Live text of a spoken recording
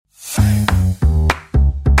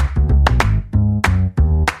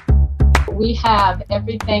we have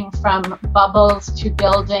everything from bubbles to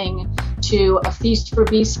building to a Feast for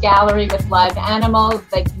Beasts gallery with live animals.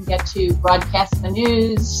 They can get to broadcast the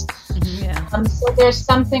news. Yeah. So there's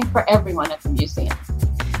something for everyone at the museum.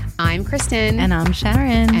 I'm Kristen. And I'm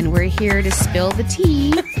Sharon. And we're here to spill the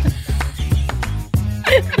tea.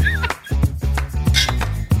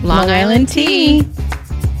 Long Island Tea.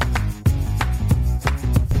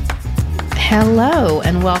 Hello,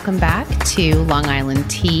 and welcome back to Long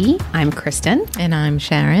Island Tea. I'm Kristen. And I'm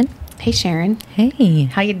Sharon. Hey, Sharon. Hey.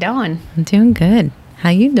 How you doing? I'm doing good. How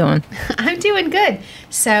you doing? I'm doing good.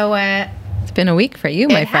 So, it's been a week for you,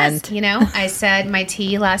 my friend. You know, I said my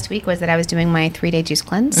tea last week was that I was doing my 3-day juice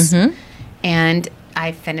cleanse. Mm-hmm. And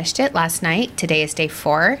I finished it last night. Today is day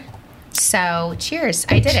 4. So, cheers.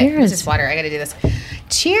 I did it. Cheers. This is water. I got to do this.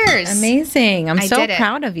 Cheers. Amazing. I'm so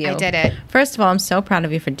proud of you. I did it. First of all, I'm so proud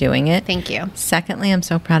of you for doing it. Thank you. Secondly, I'm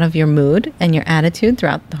so proud of your mood and your attitude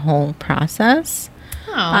throughout the whole process.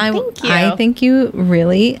 Oh, thank you. I think you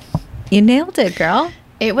nailed it, girl.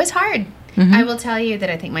 It was hard. Mm-hmm. I will tell you that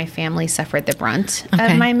I think my family suffered the brunt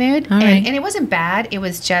Okay. of my mood. All right. And it wasn't bad. It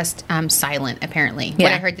was just silent, apparently. Yeah.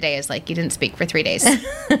 What I heard today is like, you didn't speak for 3 days. when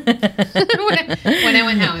I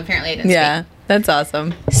went home, apparently I didn't speak. That's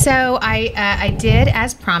awesome. So I did,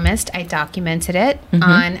 as promised, I documented it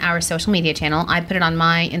on our social media channel. I put it on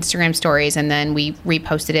my Instagram stories, and then we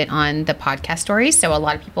reposted it on the podcast stories. So a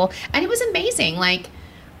lot of people, and it was amazing. Like,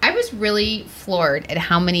 I was really floored at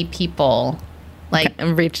how many people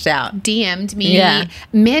And reached out. DM'd me,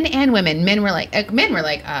 men and women. Men were like,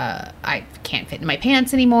 I can't fit in my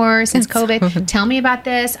pants anymore since COVID. Tell me about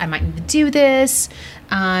this. I might need to do this.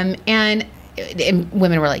 And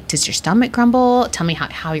women were like, does your stomach grumble? Tell me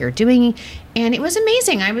how you're doing. And it was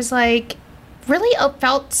amazing. I was like, really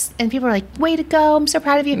felt, and people were like, way to go. I'm so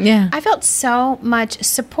proud of you. Yeah. I felt so much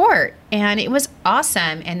support, and it was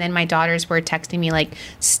awesome. And then my daughters were texting me like,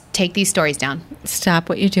 take these stories down. Stop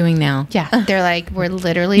what you're doing now. Yeah. They're like, we're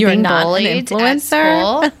literally You're being not an bullied at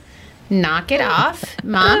influencer. school. Knock it off,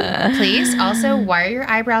 Mom, please. Also, why are your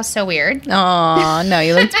eyebrows so weird? Oh, no,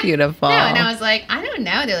 you looked beautiful. No, and I was like, I don't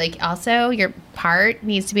know. They're like, also, your part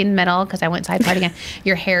needs to be in the middle because I went side part again.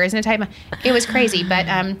 Your hair is in a tight. It was crazy, but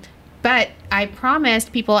I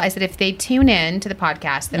promised people. I said if they tune in to the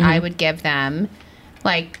podcast, that I would give them,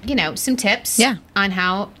 some tips. On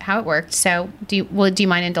how it worked. So, do you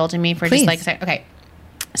mind indulging me for Please. just a second? Okay.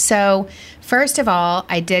 So, first of all,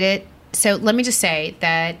 I did it. So let me just say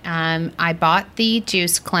that I bought the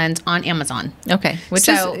juice cleanse on Amazon. Okay, which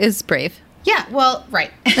is brave. Yeah, well,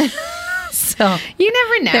 right. So you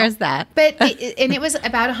never know. There's that. But it was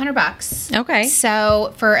about $100. Okay.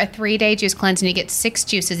 So for a 3-day juice cleanse, and you get 6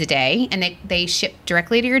 juices a day, and they ship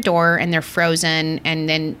directly to your door, and they're frozen, and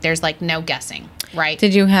then there's no guessing. Right.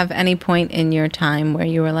 Did you have any point in your time where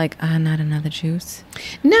you were like, not another juice?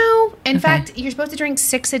 No. In fact, you're supposed to drink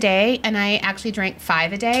 6 a day, and I actually drank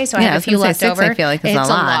 5 a day, so I have a few left over. 6, I feel like it's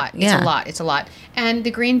a lot. It's a lot. And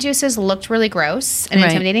the green juices looked really gross and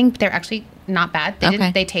intimidating, but they're actually not bad.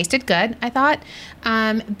 They tasted good, I thought.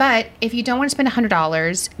 But if you don't want to spend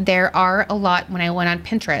 $100, there are a lot, when I went on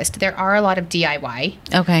Pinterest, there are a lot of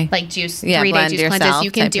DIY. Okay. Like juice, 3-day juice cleanses.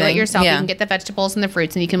 You can do it yourself. You can get the vegetables and the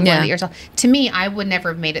fruits, and you can blend it yourself. To me, I would never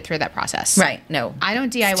have made it through that process. Right. No. I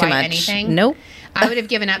don't DIY anything. Nope. I would have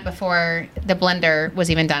given up before the blender was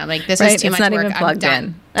even done. I'm like, this is too much work. Even plugged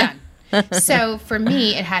I'm done. So for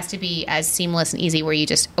me, it has to be as seamless and easy where you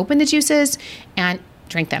just open the juices and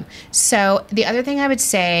drink them. So the other thing I would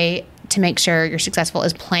say to make sure you're successful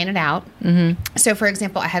is plan it out. Mm-hmm. So for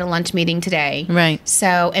example, I had a lunch meeting today. Right.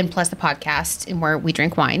 So, and plus the podcast and where we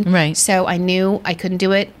drink wine. Right. So I knew I couldn't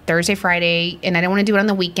do it Thursday, Friday, and I don't want to do it on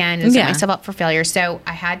the weekend and set myself up for failure. So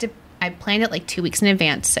I planned it 2 weeks in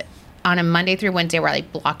advance on a Monday through Wednesday where I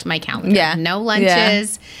blocked my calendar. Yeah. No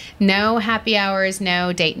lunches, no happy hours,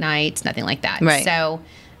 no date nights, nothing like that. Right. So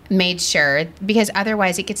made sure, because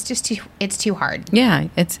otherwise it gets it's too hard. Yeah.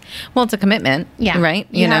 It's a commitment. Yeah. Right.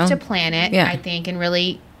 You have to plan it, I think, and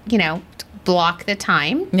really, block the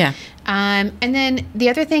time. Yeah. And then the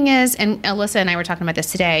other thing is, and Alyssa and I were talking about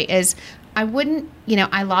this today, is I wouldn't,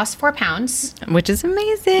 I lost 4 pounds. Which is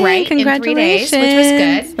amazing. Right. Congratulations. In 3 days, which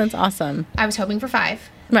was good. That's awesome. I was hoping for 5.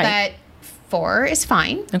 Right. But 4 is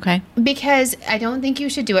fine. Okay. Because I don't think you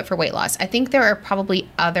should do it for weight loss. I think there are probably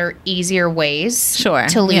other easier ways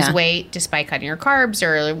to lose weight just by cutting your carbs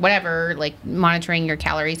or whatever, monitoring your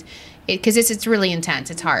calories. Because it's really intense.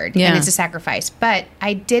 It's hard. And it's a sacrifice. But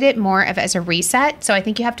I did it more as a reset. So I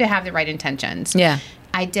think you have to have the right intentions. Yeah.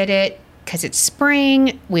 I did it because it's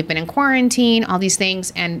spring. We've been in quarantine, all these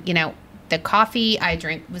things. And, the coffee,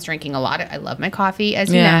 was drinking a lot. I love my coffee,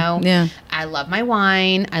 as you know. Yeah. I love my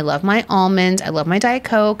wine. I love my almonds. I love my Diet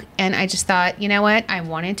Coke. And I just thought, you know what? I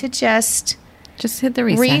wanted to just hit the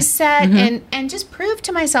reset. and just prove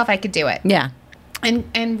to myself I could do it. Yeah.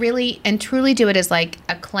 And really and truly do it as like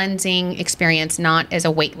a cleansing experience, not as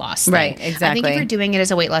a weight loss thing. Right, exactly. I think if you're doing it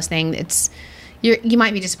as a weight loss thing, you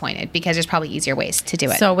might be disappointed because there's probably easier ways to do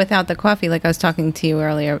it. So without the coffee, like I was talking to you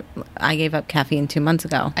earlier, I gave up caffeine 2 months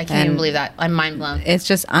ago. I can't even believe that. I'm mind blown. It's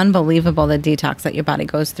just unbelievable the detox that your body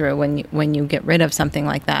goes through when you get rid of something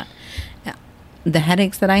like that. The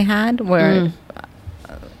headaches that I had were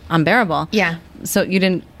unbearable. Yeah. So you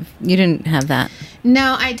didn't have that.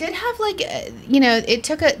 No, I did have like, it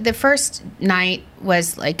took the first night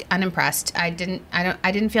was like unimpressed. I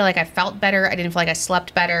didn't feel like I felt better. I didn't feel like I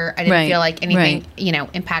slept better. I didn't feel like anything,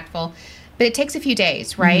 impactful. But it takes a few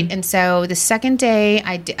days, right? And so the second day,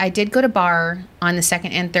 I did go to bar on the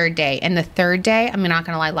second and third day. And the third day, I'm not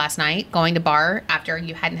going to lie, last night, going to bar after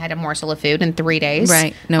you hadn't had a morsel of food in 3 days.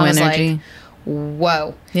 Right. No I was energy. Like,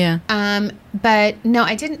 whoa. Yeah. But no,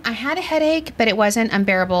 I didn't. I had a headache, but it wasn't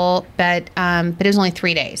unbearable. But it was only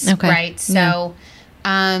 3 days. Okay. Right. So,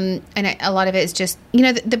 a lot of it is just,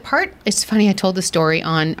 the part, it's funny. I told the story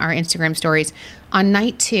on our Instagram stories on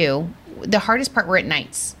night 2. The hardest part were at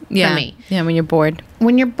nights for me. Yeah. When you're bored.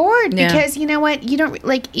 When you're bored, Yeah. because you know what? You don't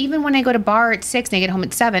like, even when I go to bar at 6 and I get home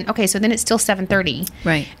at 7. Okay. So then it's still 7:30.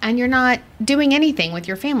 Right. And you're not doing anything with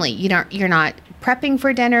your family. You're not prepping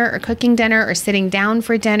for dinner or cooking dinner or sitting down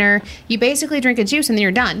for dinner. You basically drink a juice and then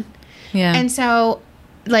you're done. Yeah. And so,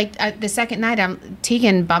 like, the second night,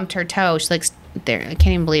 Tegan bumped her toe. She's like, there, I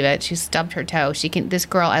can't even believe it. She stubbed her toe. This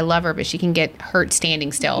girl, I love her, but she can get hurt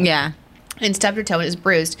standing still. Yeah. And stubbed her toe and it was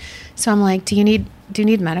bruised. So I'm like, do you need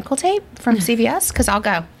medical tape from CVS? Because I'll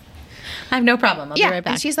go. I have no problem. I'll be right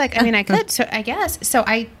back. And she's like, I mean, I could, so I guess. So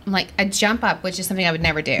I jump up, which is something I would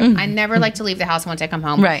never do. I never like to leave the house once I come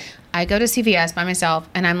home. Right. I go to CVS by myself,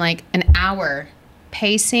 and I'm like an hour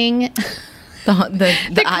pacing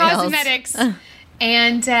the aisles. cosmetics.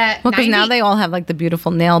 And Well, because now they all have like the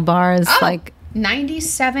beautiful nail bars. Like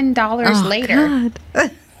 $97 later,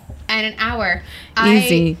 God. and an hour.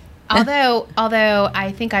 Easy. Although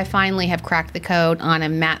I think I finally have cracked the code on a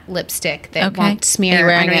matte lipstick that won't Are smear you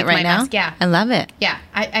wearing underneath it right my now? mask. Yeah. I love it. Yeah,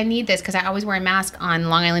 I need this because I always wear a mask on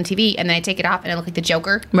Long Island TV, and then I take it off and I look like the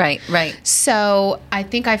Joker. Right. So I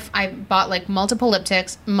think I bought like multiple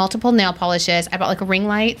lipsticks, multiple nail polishes. I bought like a ring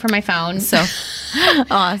light for my phone. So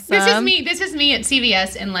awesome. This is me at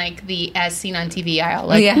CVS in like the as seen on TV aisle.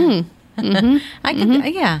 Like, Yeah. I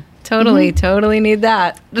could. Yeah. Totally need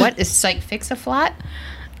that. what is like Fix a Flat?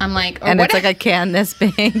 I'm like, And what it's like a can this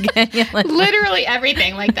big. And you're like, literally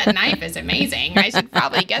everything. Like that knife is amazing. I should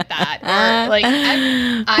probably get that. Or like,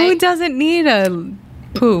 who doesn't need a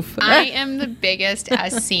poof? I am the biggest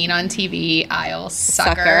as seen on TV aisle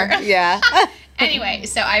sucker. Yeah. Anyway,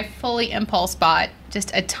 so I fully impulse bought just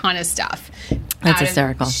a ton of stuff. That's out of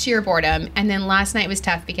hysterical. Sheer boredom. And then last night was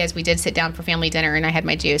tough because we did sit down for family dinner and I had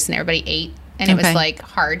my juice and everybody ate. And it was like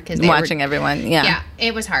hard because they watching everyone. Yeah. Yeah,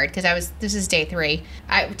 it was hard because this is day 3.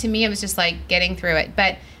 To me, it was just like getting through it.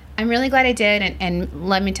 But I'm really glad I did. And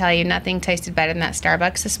let me tell you, nothing tasted better than that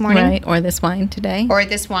Starbucks this morning. Right. Or this wine today. Or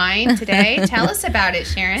this wine today. Tell us about it,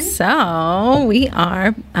 Sharon. So we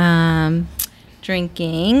are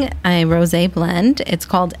drinking a rosé blend. It's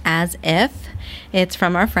called As If. It's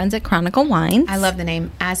from our friends at Chronicle Wines. I love the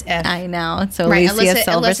name As If. I know. So Right, Alicia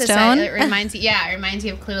Alyssa Silverstone. said it reminds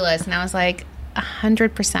you of Clueless, and I was like,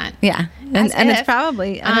 100%. Yeah, and it's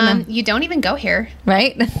probably I don't know, you don't even go here,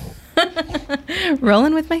 right?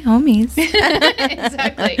 Rolling with my homies.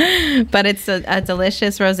 Exactly. But it's a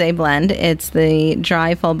delicious rosé blend. It's the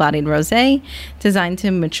dry, full-bodied rosé designed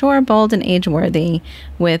to mature, bold, and age-worthy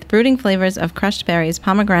with brooding flavors of crushed berries,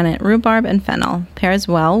 pomegranate, rhubarb, and fennel. Pairs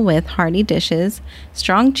well with hearty dishes,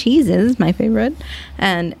 strong cheeses, my favorite,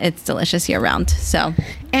 and it's delicious year-round. So,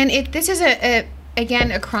 And this is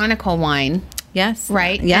again a Chronicle wine, yes.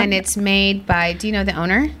 right? Yeah. And it's made by, do you know the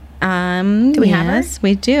owner? Do we have her? Yes,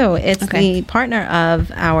 we do. It's Okay. the partner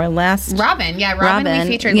of our last Robin. Yeah, Robin we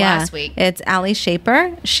featured last week. It's Allie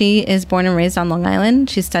Shaper. She is born and raised on Long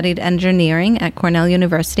Island. She studied engineering at Cornell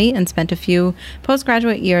University and spent a few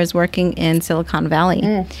postgraduate years working in Silicon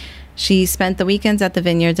Valley. She spent the weekends at the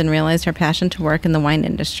vineyards and realized her passion to work in the wine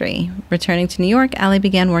industry. Returning to New York, Allie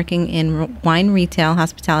began working in wine retail,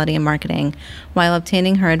 hospitality, and marketing while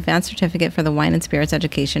obtaining her advanced certificate for the Wine and Spirits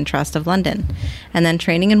Education Trust of London, and then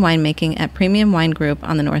training in winemaking at Premium Wine Group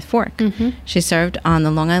on the North Fork. She served on the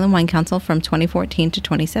Long Island Wine Council from 2014 to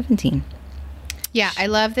 2017. Yeah, I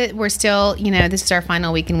love that we're still, this is our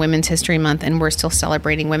final week in Women's History Month, and we're still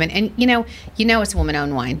celebrating women. And you know it's a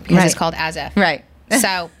woman-owned wine because it's called As If. Right.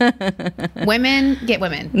 So women get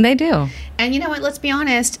women. They do. And you know what? Let's be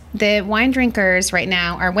honest. The wine drinkers right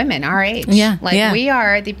now are women our age. Yeah. We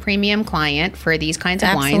are the premium client for these kinds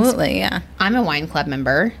of wines. Absolutely, yeah. I'm a wine club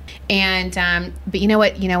member. And, but you know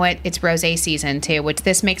what? It's rosé season too, which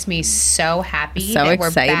this makes me so happy So that exciting.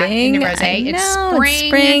 we're back into rosé. It's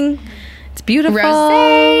spring. It's beautiful.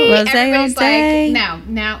 Rosé. Rosé all day.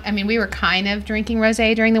 Now, I mean, we were kind of drinking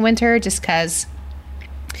rosé during the winter just because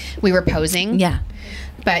we were posing. Yeah.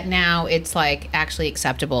 But now it's like actually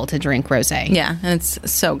acceptable to drink rosé. Yeah, and it's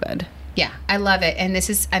so good. Yeah, I love it.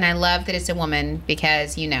 And I love that it's a woman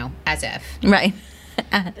because, As If. Right.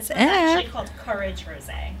 This is actually called Courage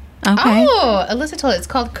Rosé. Okay. Oh, Alyssa told it. It's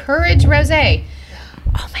called Courage Rosé.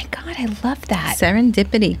 Oh my God, I love that.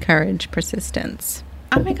 Serendipity, courage, persistence.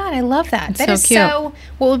 Oh my God, I love that. That so is cute. so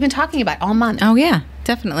what we've been talking about all month. Oh yeah,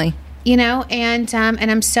 definitely. And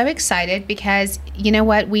I'm so excited because you know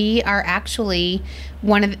what? We are actually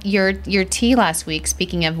one of your tea last week.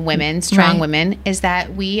 Speaking of women, strong women, is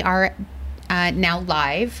that we are now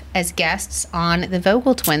live as guests on the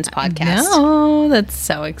Vogel Twins podcast. Oh, that's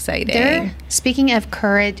so exciting. Speaking of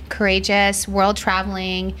courageous, world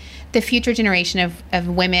traveling, the future generation of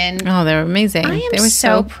women. Oh, they're amazing. I am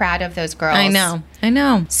so proud of those girls. I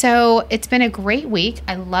know. So it's been a great week.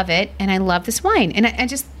 I love it. And I love this wine. And I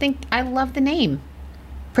just think I love the name.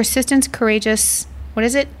 Persistence, courageous. What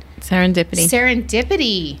is it?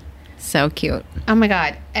 Serendipity. So cute. Oh my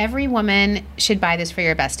God. Every woman should buy this for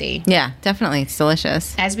your bestie. Yeah, definitely. It's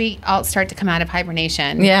delicious. As we all start to come out of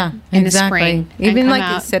hibernation. Yeah, in exactly. the spring.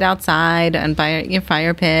 Even sit outside and by your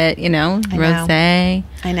fire pit, rosé.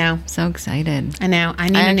 I know. So excited. I know. I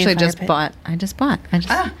actually just bought.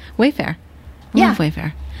 Wayfair. I love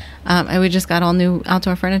Wayfair. We just got all new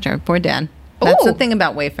outdoor furniture for Dad. That's the thing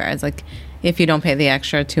about Wayfair. It's like if you don't pay the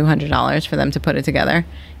extra $200 for them to put it together,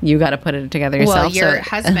 you got to put it together yourself. Well, your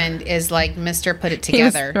husband is like Mr. Put It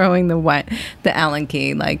Together. He was throwing the Allen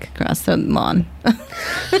key across the lawn.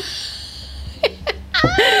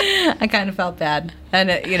 I kind of felt bad, and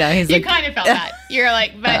he's you kind of felt bad. You're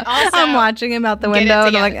like, but also I'm watching him out the window,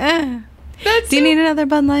 and I'm like, do you need another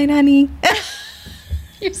Bud Light, honey?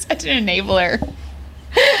 You're such an enabler.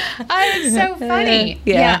 It's so funny.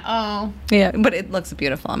 Yeah. Oh. Yeah. But it looks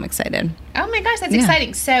beautiful. I'm excited. Oh my gosh, that's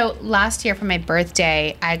exciting. So last year for my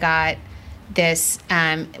birthday, I got this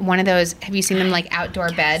one of those. Have you seen them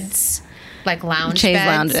outdoor beds, lounge Chaise beds?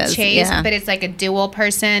 lounges. Chaise, yeah. but it's a dual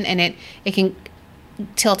person, and it can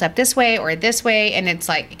tilt up this way or this way, and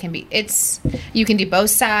you can do both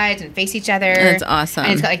sides and face each other. That's awesome.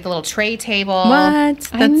 And it's got the little tray table. What?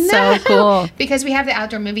 That's so cool. Because we have the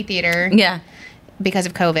outdoor movie theater. Yeah. Because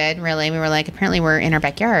of COVID, really, we were apparently we're in our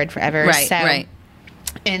backyard forever. Right.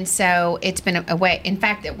 And so it's been away. In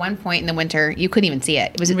fact, at one point in the winter, you couldn't even see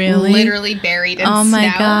it. It was really? literally buried in snow. Oh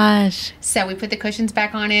my gosh. So we put the cushions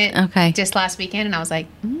back on it. Okay. Just last weekend, and I was like,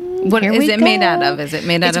 what is it made out of? Is it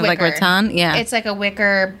made out of wicker. rattan? Yeah. It's a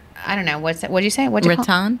wicker. I don't know. What's that? What'd you say? What'd you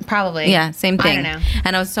rattan? Probably. Yeah, same thing. I don't know.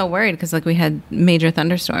 And I was so worried because we had major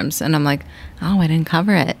thunderstorms, and I'm like, oh, I didn't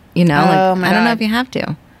cover it. Oh, my I don't know God. if you have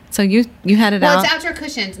to. So you had it out? Well, it's outdoor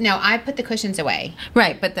cushions. No, I put the cushions away.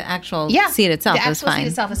 Right, but the actual seat itself is fine. The actual seat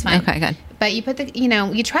itself is fine. Okay, good. But you put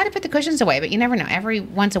you try to put the cushions away, but you never know. Every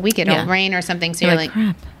once a week it'll rain or something, so you're like,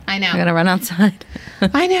 crap. I know. I gotta run outside.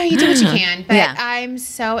 I know, you do what you can. But Yeah.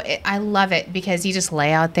 I love it because you just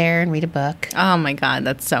lay out there and read a book. Oh my God,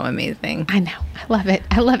 that's so amazing. I know. I love it.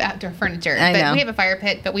 I love outdoor furniture. I know. We have a fire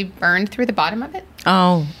pit, but we burned through the bottom of it.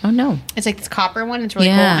 Oh no. It's this copper one. It's really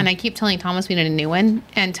cool. Yeah. And I keep telling Thomas we need a new one.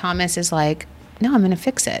 And Thomas is like, no, I'm going to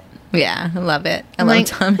fix it. Yeah, I love it. I I'm love like,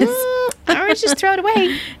 Thomas. Or just throw it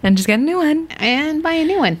away And just get a new one. and buy a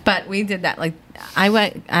new one. But we did that.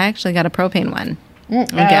 I actually got a propane one, a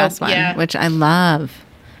gas one, yeah. which I love.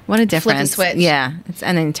 What a difference! switch. Yeah,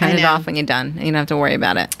 and then you turn I it know. off when you're done, and you don't have to worry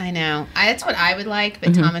about it. I know. That's what I would like,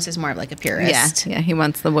 but Thomas is more of a purist. Yeah, he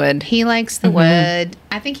wants the wood. He likes the wood.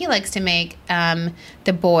 I think he likes to make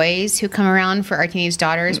the boys who come around for Artini's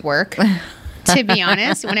daughters work. To be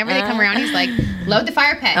honest, whenever they come around, he's like, load the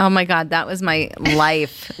fire pit. Oh my God, that was my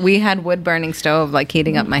life. We had wood burning stove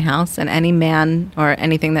heating up my house, and any man or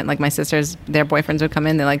anything that my sisters, their boyfriends would come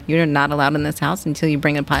in, they're like, you're not allowed in this house until you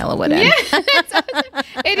bring a pile of wood in. Yeah, it's awesome.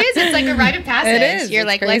 It is. It's like a rite of passage. It is. You're It's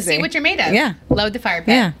like, let's crazy. see what you're made of. Yeah. Load the fire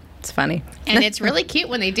pit. Yeah, it's funny. And it's really cute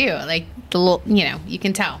when they do. The little, you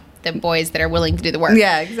can tell the boys that are willing to do the work.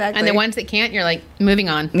 Yeah, exactly. And the ones that can't, you're like, moving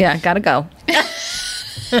on. Yeah, gotta go.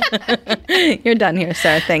 You're done here,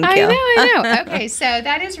 sir. Thank you. I know. Okay, so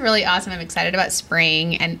that is really awesome. I'm excited about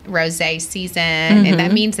spring and rosé season, and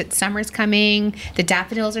that means that summer's coming. The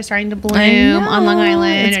daffodils are starting to bloom on Long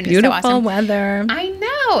Island. It's and beautiful it's so awesome. weather. I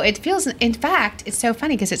know. It feels, in fact, it's so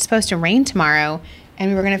funny because it's supposed to rain tomorrow, and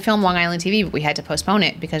we were going to film Long Island TV, but we had to postpone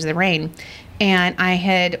it because of the rain. And I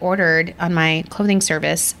had ordered on my clothing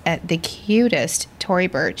service the cutest Tory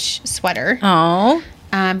Burch sweater. Oh.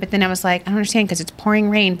 But then I was like, I don't understand because it's pouring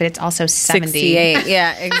rain, but it's also 70. 68.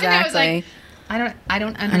 Yeah, exactly. I was like, I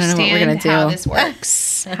don't know what we're gonna understand how do. this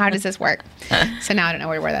works. How does this work? So now I don't know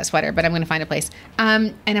where to wear that sweater, but I'm going to find a place.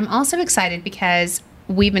 And I'm also excited because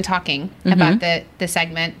we've been talking about the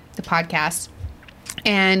segment, the podcast.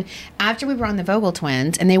 And after we were on the Vogel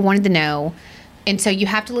twins, and they wanted to know, and so you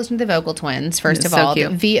have to listen to the Vogel twins, first of So all,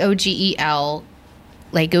 cute. the VOGEL.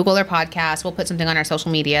 Like, Google their podcast. We'll put something on our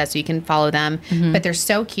social media so you can follow them. But they're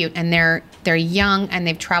so cute, and they're young, and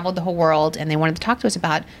they've traveled the whole world, and they wanted to talk to us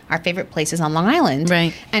about our favorite places on Long Island.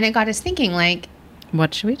 Right. And it got us thinking, like,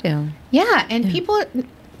 What should we do? yeah, and people,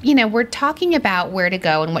 we're talking about where to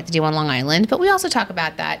go and what to do on Long Island, but we also talk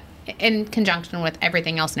about that in conjunction with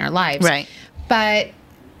everything else in our lives. Right. But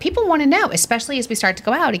people want to know, especially as we start to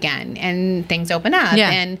go out again and things open up. Yeah.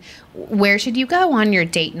 And where should you go on your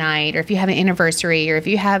date night, or if you have an anniversary, or if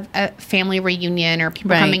you have a family reunion, or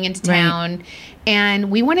people Right, coming into right. town. And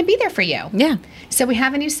we want to be there for you. Yeah. So we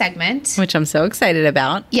have a new segment. Which I'm so excited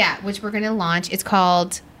about. Yeah, which we're going to launch. It's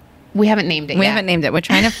called, we haven't named it We yet. haven't named it. We're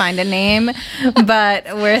trying to find a name, but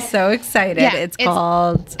we're so excited. Yeah, it's it's-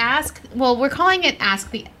 called We're calling it Ask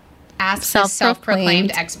the Self-proclaimed.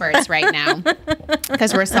 self-proclaimed experts right now,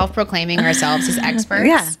 because we're self-proclaiming ourselves as experts.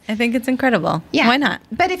 Yeah, I think it's incredible. Yeah. Why not?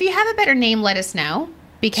 But if you have a better name, let us know,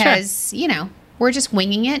 because we're just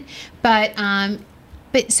winging it. But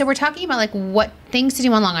so we're talking about like what things to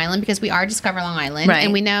do on Long Island, because we are Discover Long Island, Right.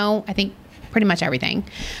 and we know, I think, pretty much everything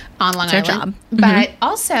on Long It's our Island. job. But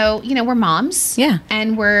also, we're moms. Yeah.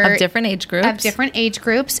 And we're Of different age groups. of different age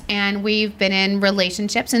groups, and we've been in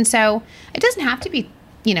relationships, and so it doesn't have to be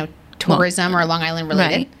tourism or Long Island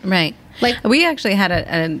related. Right. Like- we actually had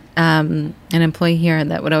an employee here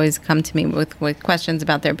that would always come to me with questions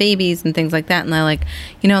about their babies and things like that, and they're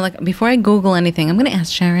like, before I Google anything, I'm going to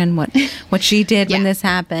ask Sharon what she did when Yeah. this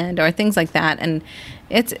happened, or things like that. And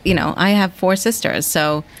it's I have 4 sisters,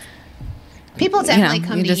 so People definitely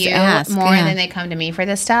come you to just you ask, more yeah. than they come to me for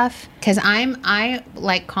this stuff, because I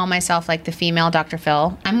like call myself like the female Dr.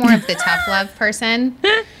 Phil. I'm more of the tough love person.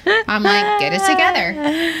 I'm like, get it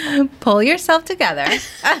together. pull yourself together,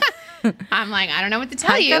 I'm like, I don't know what to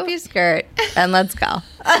tell hike you. up your skirt, and let's go.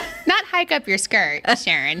 Not hike up your skirt,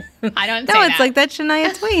 Sharon. I don't No, say it's that. like that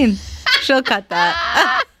Shania Twain. She'll cut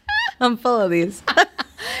that. I'm full of these.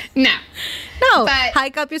 No. No, But-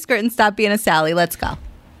 hike up your skirt and stop being a Sally. Let's go.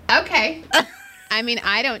 Okay. I mean,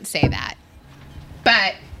 I don't say that,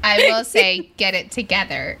 but I will say, get it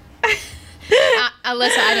together.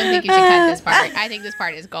 Alyssa, I don't think you should cut this part. I think this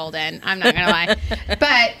part is golden. I'm not going to lie.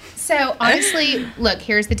 But so honestly, look,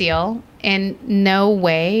 here's the deal. In no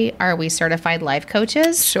way are we certified life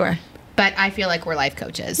coaches, Sure. but I feel like we're life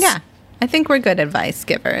coaches. Yeah. I think we're good advice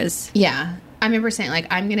givers. Yeah. I remember saying, like,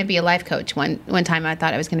 I'm going to be a life coach. One time I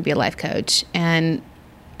thought I was going to be a life coach. And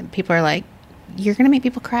people are like, you're going to make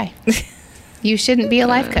people cry. You shouldn't be a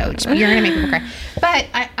life coach. You're going to make people cry. But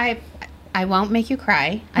I won't make you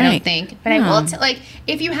cry, I don't Right. think. But I will,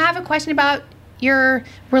 if you have a question about your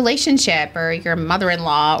relationship or your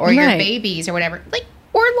mother-in-law or your Right. babies or whatever,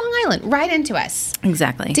 or Long Island, write into us.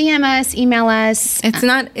 Exactly. DM us, email us. It's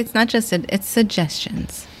not just it's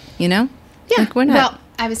suggestions, Yeah. Like, we're not. Well,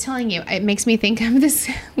 I was telling you, it makes me think of this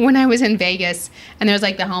when I was in Vegas, and there was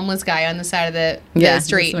like the homeless guy on the side of the Yeah,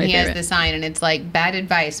 street, that's my and he has favorite. the sign, and it's like, bad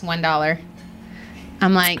advice, $1.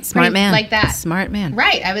 I'm like, Smart pretty- man. like that. Smart man.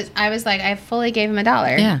 Right. I was like, I fully gave him $1.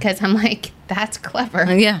 Yeah. Because I'm like, that's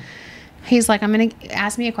clever. Yeah. He's like, I'm going to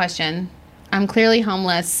ask me a question. I'm clearly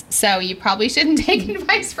homeless, so you probably shouldn't take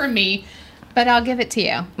advice from me, but I'll give it to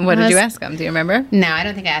you. What did you Unless- ask him? Do you remember? No, I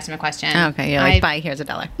don't think I asked him a question. Okay. You're like, bye. Here's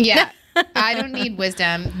 $1. Yeah. I don't need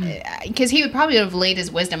wisdom, because he would probably have laid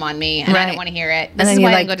his wisdom on me, and I Right. don't want to hear it. And This then is you, why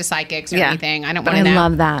I like- don't go to psychics or Yeah. anything. I don't But want to I know.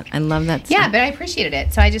 love that. I love that. Yeah, stuff. but I appreciated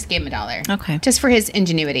it, so I just gave him $1. Okay. Just for his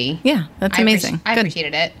ingenuity. Yeah, that's amazing. I Good.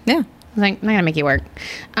 appreciated it. Yeah. I was like, I'm not gonna make you work,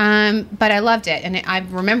 but I loved it, and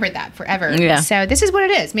I've remembered that forever. Yeah. So this is what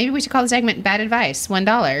it is. Maybe we should call the segment "Bad Advice,"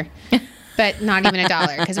 $1, but not even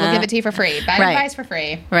 $1, because we'll give it to you for free. Bad Right. advice for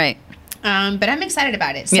free. Right. But I'm excited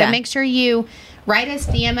about it. So Yeah. make sure you write us,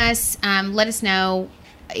 DM us, let us know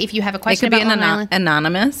if you have a It question could be about Long Island,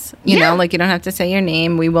 anonymous. You Yeah. know, like you don't have to say your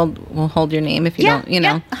name. We'll hold your name if you don't. You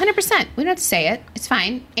know. 100%. We don't have to say it. It's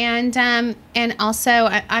fine. And also,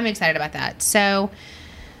 I'm excited about that. So,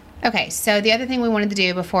 okay. So the other thing we wanted to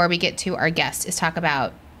do before we get to our guest is talk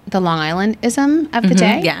about the Long Island-ism of the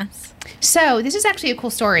day. Yes. So this is actually a cool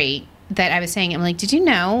story that I was saying. I'm like, did you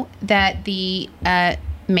know that the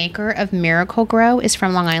maker of Miracle Grow is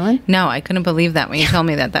from Long Island? No, I couldn't believe that when you told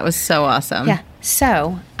me that. That was so awesome. Yeah.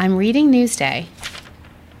 So I'm reading Newsday.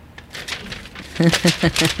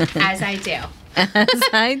 As I do. As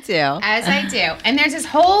I do. As I do. And there's this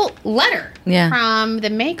whole letter Yeah. from the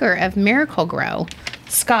maker of Miracle Grow,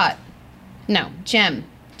 Jim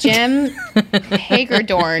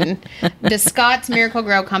Hagerdorn, the Scott's Miracle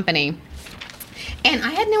Grow Company. And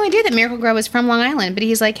I had no idea that Miracle Grow was from Long Island, but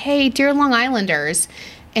he's like, hey, dear Long Islanders.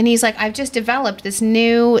 And he's like, I've just developed this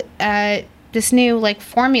new like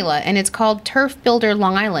formula, and it's called Turf Builder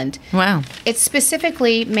Long Island. Wow. It's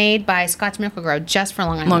specifically made by Scott's Miracle Grow just for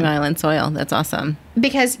Long Island. Long Island soil. That's awesome.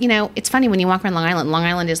 Because, you know, it's funny when you walk around Long Island. Long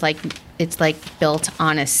Island is like, it's like built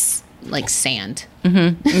on like sand.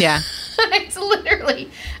 Mm-hmm. Yeah. It's literally,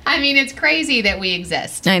 I mean, it's crazy that we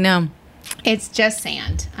exist. I know. It's just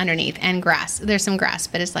sand underneath and grass. There's some grass,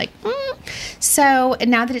 but it's like, So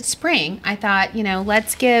now that it's spring, I thought, you know,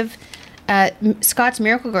 let's give Scott's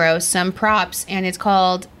Miracle Grow some props, and it's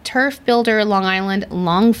called Turf Builder Long Island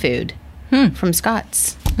Long Food from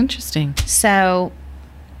Scott's. Interesting. So,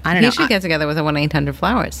 I don't know. You should get together with a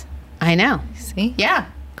 1-800-Flowers. I know. See? Yeah.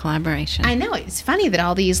 Collaboration. I know. It's funny that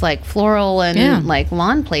all these like floral and like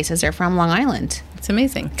lawn places are from Long Island. It's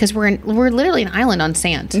amazing. Because we're literally an island on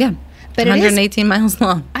sand. Yeah. But 118 miles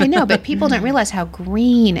long. I know, but people don't realize how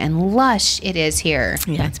green and lush it is here.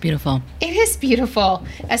 Yeah, it's beautiful. It is beautiful,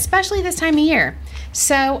 especially this time of year.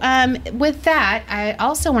 So with that, I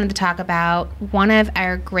also wanted to talk about one of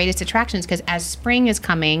our greatest attractions, because as spring is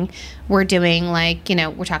coming, we're doing like, you know,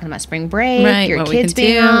 we're talking about spring break, Right, your what we kids can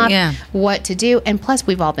being do, off, yeah. what to do. And plus,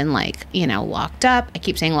 we've all been like, you know, locked up. I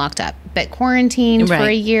keep saying locked up, but quarantined for Right.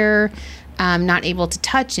 a year, not able to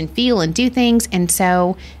touch and feel and do things. And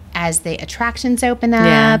so as the attractions open up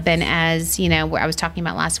Yeah. and as, you know, where I was talking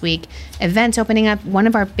about last week, events opening up, one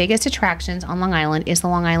of our biggest attractions on Long Island is the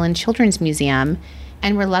Long Island Children's Museum.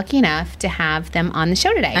 And we're lucky enough to have them on the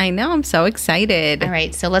show today. I know. I'm so excited. All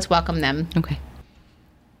right, so let's welcome them. Okay.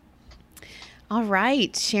 All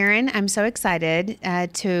right, Sharon, I'm so excited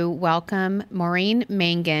to welcome Maureen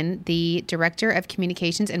Mangan, the Director of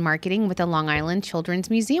Communications and Marketing with the Long Island Children's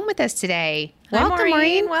Museum, with us today. Hi, Welcome,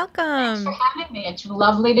 Maureen. Welcome. For having me. It's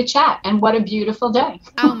lovely to chat, and what a beautiful day.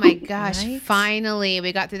 Oh my gosh, Right? finally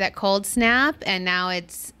we got through that cold snap, and now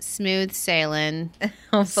it's smooth sailing.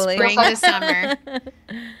 Hopefully. Spring to summer.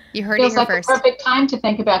 You heard it Feels here like first. the perfect time to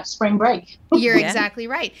think about spring break. You're Yeah. exactly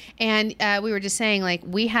right. And we were just saying, like,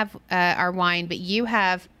 we have our wine, but you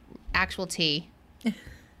have actual tea.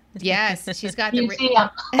 Yes, she's got the. Museum.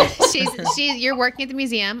 You're working at the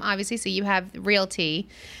museum, obviously, so you have real tea.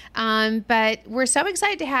 But we're so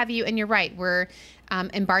excited to have you, and you're right. We're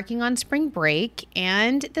embarking on spring break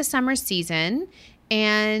and the summer season,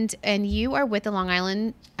 and you are with the Long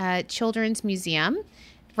Island Children's Museum,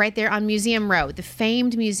 right there on Museum Row, the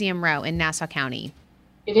famed Museum Row in Nassau County.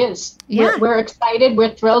 It is. Yeah. We're excited.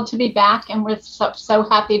 We're thrilled to be back, and we're so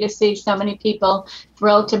happy to see so many people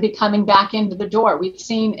thrilled to be coming back into the door. We've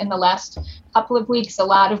seen in the last couple of weeks a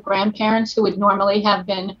lot of grandparents who would normally have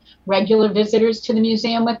been regular visitors to the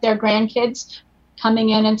museum with their grandkids coming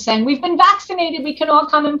in and saying, we've been vaccinated, we can all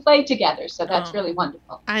come and play together. So that's really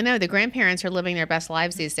wonderful. I know the grandparents are living their best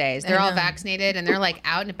lives these days. They're all vaccinated and they're like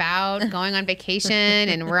out and about, going on vacation,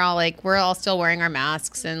 and we're all still wearing our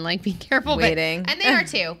masks and like being careful. Waiting. And they are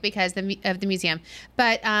too because of the museum.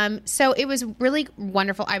 But so it was really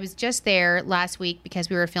wonderful. I was just there last week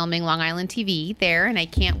because we were filming Long Island TV there, and I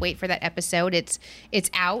can't wait for that episode. It's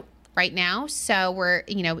out right now. So we're,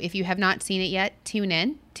 you know, if you have not seen it yet, tune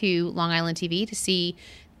in to Long Island TV to see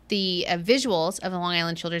the visuals of the Long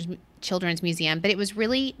Island Children's Museum. But it was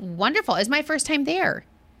really wonderful. It was my first time there.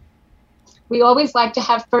 We always like to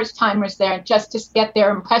have first timers there just to get their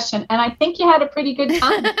impression. And I think you had a pretty good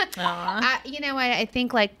time. You know what? I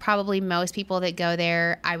think like probably most people that go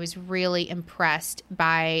there, I was really impressed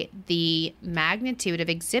by the magnitude of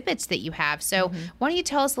exhibits that you have. So why don't you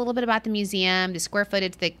tell us a little bit about the museum, the square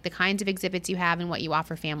footage, the kinds of exhibits you have, and what you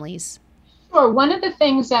offer families? Sure. One of the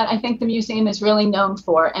things that I think the museum is really known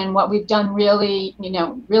for, and what we've done really,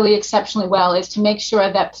 really exceptionally well, is to make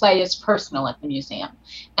sure that play is personal at the museum.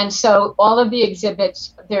 And so all of the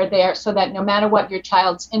exhibits, they're there so that no matter what your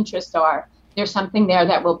child's interests are, there's something there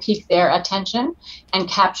that will pique their attention and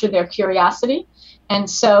capture their curiosity. And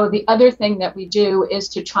so the other thing that we do is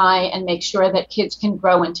to try and make sure that kids can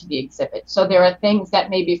grow into the exhibit. So there are things that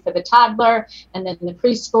may be for the toddler, and then the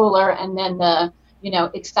preschooler, and then the,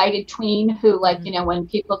 excited tween who, like, when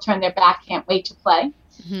people turn their back, can't wait to play.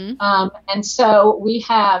 And so we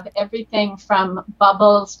have everything from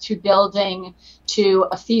bubbles to building to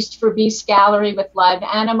a Feast for Beasts gallery with live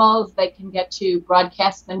animals. They can get to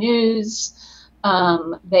broadcast the news.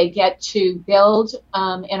 They get to build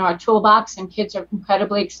in our toolbox, and kids are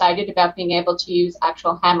incredibly excited about being able to use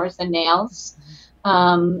actual hammers and nails.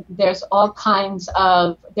 There's all kinds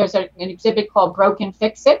of, there's an exhibit called Broken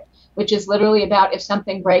Fix It, which is literally about if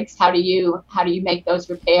something breaks, how do you make those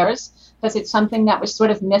repairs? Because it's something that was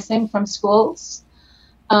sort of missing from schools.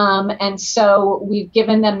 And so we've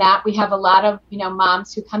given them that. We have a lot of,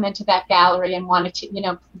 moms who come into that gallery and want to,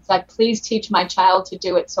 it's like, please teach my child to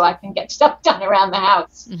do it so I can get stuff done around the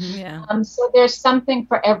house. So there's something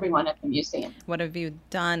for everyone at the museum. What have you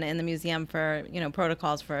done in the museum for,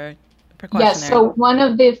 protocols for precautionary? Yes, so one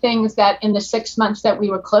of the things that in the 6 months that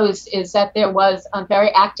we were closed is that there was a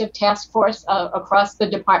very active task force across the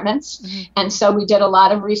departments. And so we did a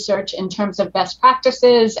lot of research in terms of best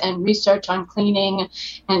practices and research on cleaning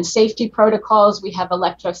and safety protocols. We have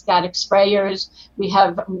electrostatic sprayers. We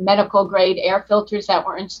have medical grade air filters that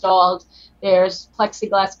were installed. There's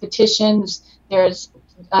plexiglass partitions. There's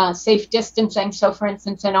safe distancing. So for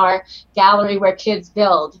instance, in our gallery where kids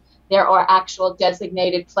build, there are actual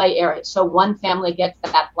designated play areas. So one family gets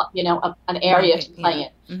that, an area to play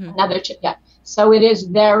in. Another, So it is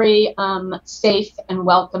very safe and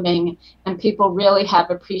welcoming, and people really have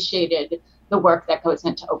appreciated the work that goes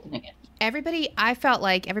into opening it. I felt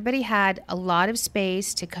like everybody had a lot of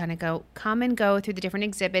space to kind of come and go through the different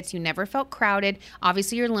exhibits. You never felt crowded.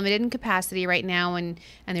 Obviously, you're limited in capacity right now, and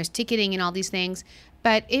there's ticketing and all these things.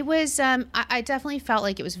 But it was, I definitely felt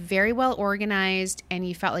like it was very well organized, and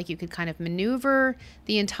you felt like you could kind of maneuver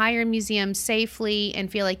the entire museum safely and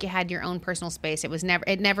feel like you had your own personal space.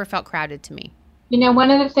 It never felt crowded to me. One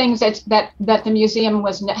of the things that the museum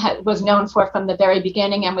was known for from the very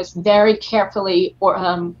beginning and was very carefully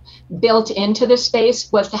built into the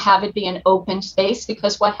space was to have it be an open space,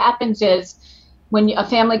 because what happens is when a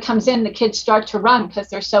family comes in, the kids start to run because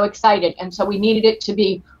they're so excited. And so we needed it to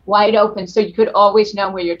be wide open so you could always know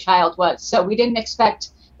where your child was. So we didn't expect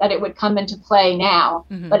that it would come into play now,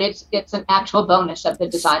 but it's an actual bonus of the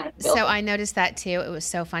design of the building. So I noticed that too. It was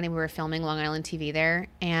so funny. We were filming Long Island TV there,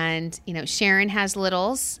 and Sharon has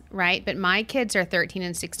littles, right? But my kids are 13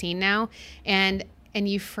 and 16 now, and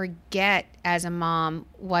you forget as a mom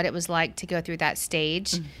what it was like to go through that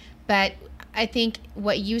stage. But I think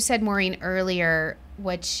what you said, Maureen, earlier,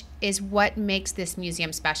 which is what makes this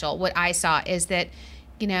museum special, what I saw is that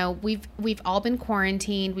we've all been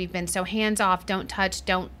quarantined. We've been so hands off, don't touch,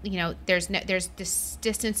 there's this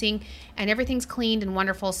distancing, and everything's cleaned and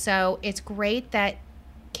wonderful. So it's great that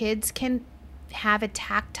kids can have a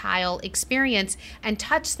tactile experience and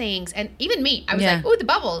touch things. And even me, I was like, ooh, the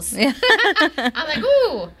bubbles. I'm like,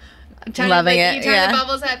 ooh. I'm trying Loving to, it. you turn the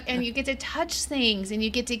bubbles up, and you get to touch things and you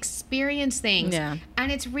get to experience things.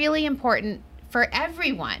 And it's really important for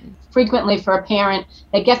everyone. Frequently for a parent,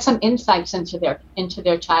 they get some insights into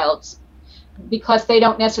their child's, because they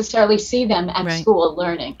don't necessarily see them at school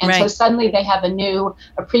learning. And so suddenly they have a new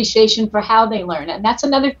appreciation for how they learn. And that's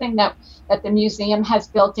another thing that the museum has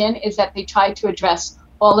built in, is that they try to address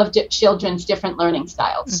all of children's different learning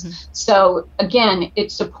styles. So again,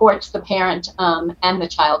 it supports the parent and the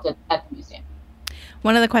child at the museum.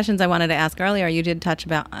 One of the questions I wanted to ask earlier, you did touch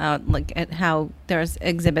about at how there's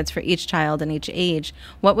exhibits for each child and each age.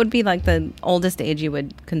 What would be like the oldest age you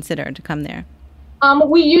would consider to come there?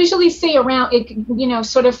 We usually see around,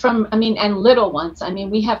 sort of from, and little ones.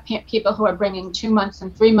 We have people who are bringing 2 months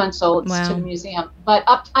and 3 months olds to the museum. But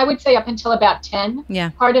I would say up until about 10.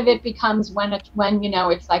 Part of it becomes when it's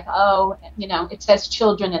like, it says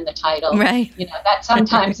children in the title. That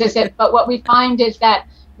sometimes is it. But what we find is that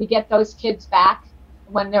we get those kids back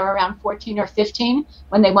when they're around 14 or 15,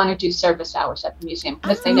 when they want to do service hours at the museum,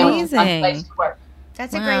 because they know it's a fun place to work.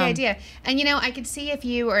 That's a great idea. And, I could see if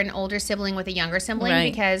you are an older sibling with a younger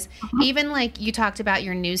sibling, because even like you talked about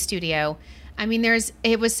your news studio,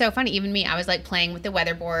 it was so funny. Even me, I was like playing with the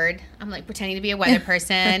weatherboard. I'm like pretending to be a weather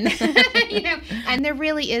person, and there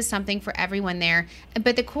really is something for everyone there.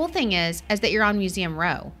 But the cool thing is that you're on Museum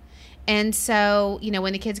Row. And so,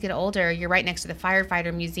 when the kids get older, you're right next to the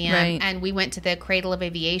Firefighter Museum. And we went to the Cradle of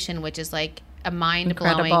Aviation, which is like a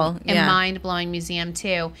mind-blowing museum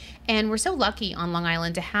too. And we're so lucky on Long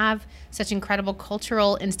Island to have such incredible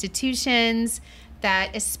cultural institutions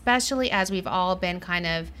that, especially as we've all been kind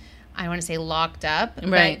of, I want to say locked up,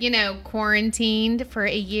 Right. but, you know, quarantined for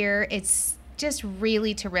a year. It's just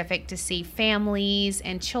really terrific to see families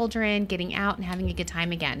and children getting out and having a good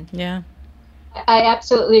time again. Yeah. I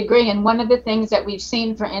absolutely agree. And one of the things that we've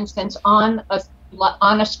seen, for instance, on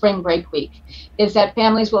a spring break week, is that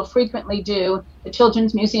families will frequently do the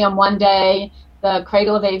Children's Museum one day, the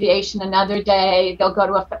Cradle of Aviation another day. They'll go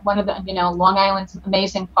to one of the, Long Island's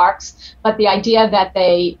amazing parks. But the idea that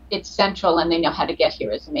it's central and they know how to get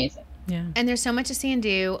here is amazing. Yeah. And there's so much to see and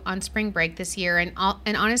do on spring break this year. And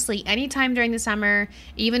honestly, anytime during the summer,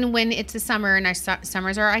 even when it's the summer, and our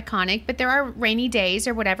summers are iconic, but there are rainy days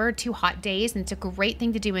or whatever, 2 hot days, and it's a great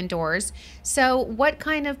thing to do indoors. So what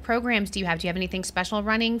kind of programs do you have? Do you have anything special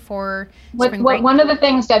running for spring break? One of the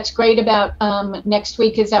things that's great about next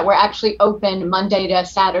week is that we're actually open Monday to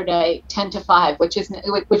Saturday, 10 to 5, which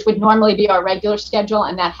would normally be our regular schedule,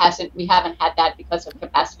 and we haven't had that because of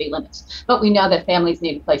capacity limits. But we know that families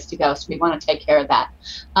need a place to go, so we want to take care of that.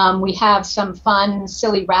 We have some fun,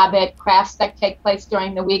 silly rabbit crafts that take place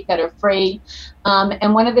during the week that are free.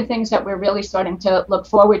 And one of the things that we're really starting to look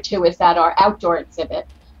forward to is that our outdoor exhibit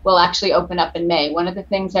will actually open up in May. One of the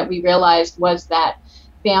things that we realized was that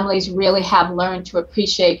families really have learned to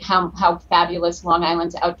appreciate how fabulous Long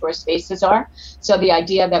Island's outdoor spaces are. So the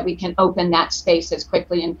idea that we can open that space as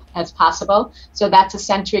quickly as possible. So that's a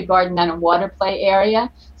sensory garden and a water play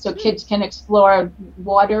area. So kids can explore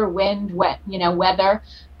water, wind, weather.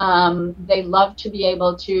 They love to be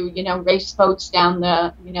able to, race boats down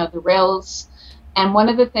the rills. And one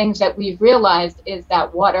of the things that we've realized is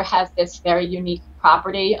that water has this very unique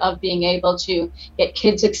property of being able to get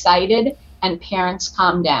kids excited and parents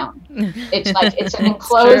calm down. It's like it's an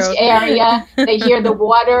enclosed area. They hear the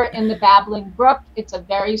water in the babbling brook. It's a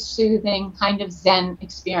very soothing kind of Zen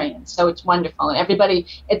experience. So it's wonderful. And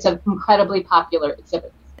it's an incredibly popular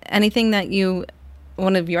exhibit. Anything that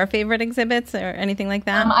one of your favorite exhibits or anything like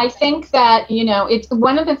that? I think that, it's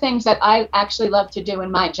one of the things that I actually love to do in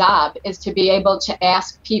my job is to be able to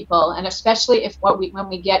ask people, and especially when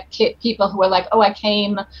we get people who are like,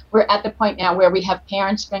 we're at the point now where we have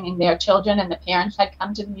parents bringing their children and the parents had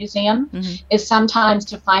come to the museum, is sometimes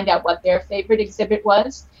to find out what their favorite exhibit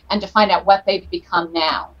was and to find out what they've become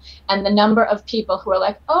now. And the number of people who are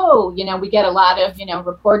like, we get a lot of,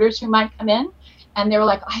 reporters who might come in. And they were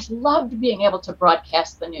like, I loved being able to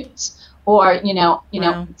broadcast the news. Or,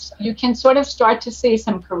 Wow. you can sort of start to see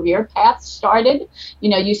some career paths started.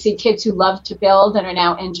 You see kids who love to build and are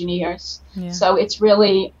now engineers. Yeah. So it's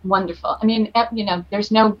really wonderful. I mean,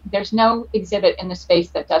 there's no exhibit in the space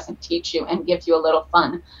that doesn't teach you and give you a little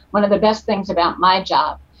fun. One of the best things about my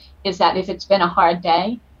job is that if it's been a hard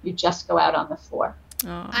day, you just go out on the floor.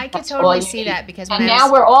 Oh. I could That's totally all you see need. that because And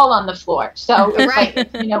now we're all on the floor. So it's Right.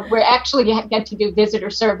 like, we're actually get to do visitor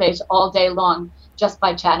surveys all day long just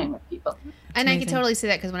by chatting with people. And I could amazing. totally see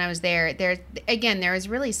that because when I was there is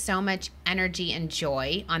really so much energy and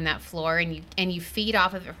joy on that floor, and you feed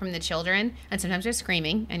off of it from the children. And sometimes they're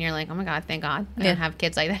screaming, and you're like, oh my God, thank God I don't have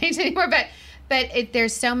kids like that anymore. But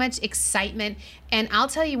there's so much excitement. And I'll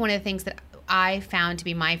tell you one of the things that I found to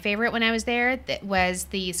be my favorite when I was there, that was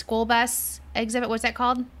the school bus exhibit. What's that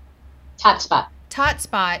called? Tot Spot. Tot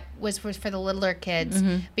Spot was for the littler kids.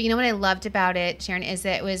 But you know what I loved about it, Sharon, is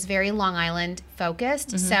that it was very Long Island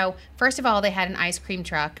focused. So first of all, they had an ice cream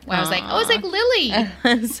truck. Well, I was like, it's like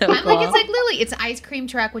Lily. So I'm cool. like, it's like Lily. It's an ice cream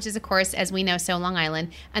truck, which is, of course, as we know, so Long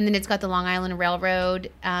Island. And then it's got the Long Island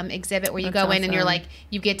Railroad exhibit where you That's go in and you're awesome. like,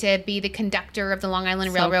 you get to be the conductor of the Long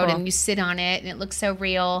Island So Railroad cool. and you sit on it and it looks so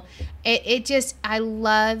real. I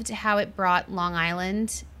loved how it brought Long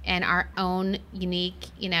Island and our own unique,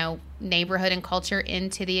 neighborhood and culture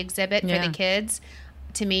into the exhibit for Yeah. the kids.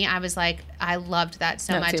 To me, I was like, I loved that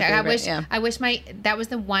so That's much. your favorite, yeah. I wish that was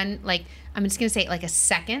the one, like, I'm just going to say like a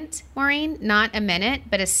second, Maureen, not a minute,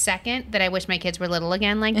 but a second that I wish my kids were little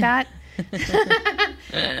again like that.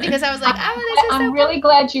 Because I was like, this is I'm really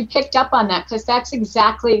glad you picked up on that because that's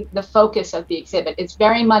exactly the focus of the exhibit. It's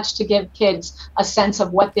very much to give kids a sense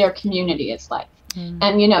of what their community is like.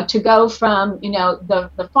 And, to go from,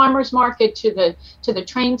 the farmer's market to the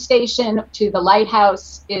train station to the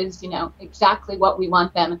lighthouse is, exactly what we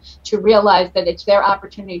want them to realize, that it's their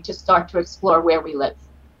opportunity to start to explore where we live.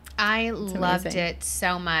 I loved amazing. it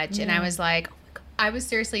so much. And I was like, I was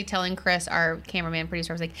seriously telling Chris, our cameraman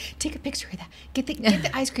producer, I was like, take a picture of that. Get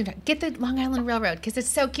the ice cream truck. Get the Long Island Railroad because it's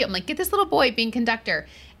so cute. I'm like, get this little boy being conductor.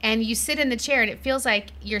 And you sit in the chair and it feels like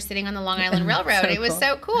you're sitting on the Long Island Railroad. It was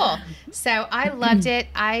so cool. So I loved it.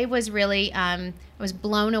 I was really, I was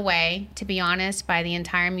blown away, to be honest, by the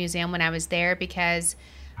entire museum when I was there because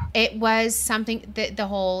it was something that the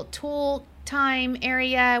whole tool time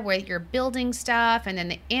area where you're building stuff, and then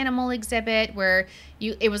the animal exhibit where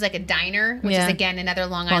it was like a diner, which is again another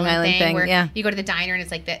Long Island thing where you go to the diner and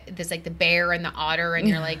it's like the bear and the otter, and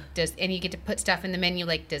you're like, and you get to put stuff in the menu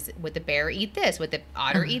like, would the bear eat this? Would the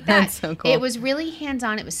otter eat that? That's so cool. It was really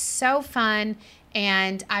hands-on. It was so fun,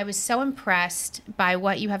 and I was so impressed by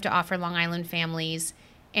what you have to offer Long Island families.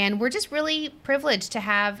 And we're just really privileged to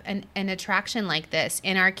have an attraction like this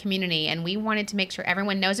in our community, and we wanted to make sure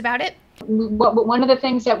everyone knows about it. One of the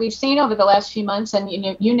things that we've seen over the last few months, and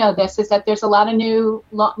you know this, is that there's a lot of new,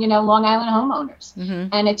 Long Island homeowners,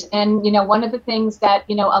 and one of the things that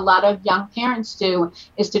a lot of young parents do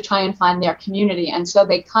is to try and find their community, and so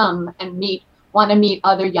they come and want to meet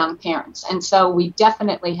other young parents. And so we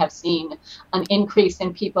definitely have seen an increase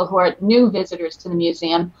in people who are new visitors to the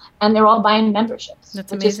museum, and they're all buying memberships,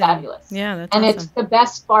 which is fabulous. Yeah, that's and awesome. It's the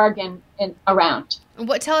best bargain around.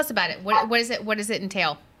 Tell us about it. What is it? What does it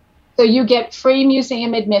entail? So you get free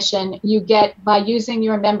museum admission. You get, by using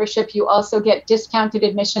your membership, you also get discounted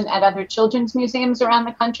admission at other children's museums around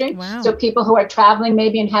the country. Wow. So people who are traveling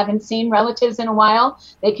maybe and haven't seen relatives in a while,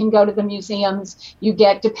 they can go to the museums. You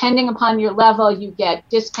get, depending upon your level, you get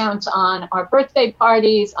discounts on our birthday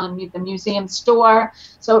parties, on the museum store.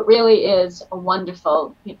 So it really is a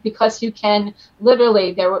wonderful, because you can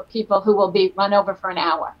literally, there were people who will be run over for an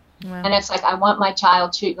hour. Wow. And it's like, I want my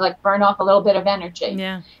child to like burn off a little bit of energy.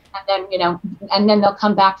 Yeah. And then, and then they'll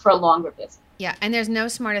come back for a longer visit. Yeah, and there's no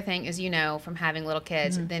smarter thing, as you know, from having little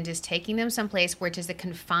kids than just taking them someplace where it's just a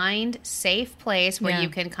confined, safe place where you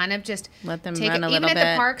can kind of just let them take run it. a Even little at bit.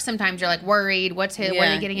 the park, sometimes you're like worried, what are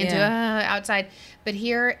they getting into outside? But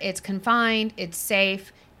here, it's confined, it's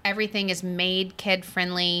safe, everything is made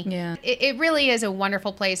kid-friendly. Yeah. It really is a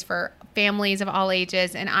wonderful place for families of all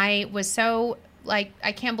ages, and I was so... I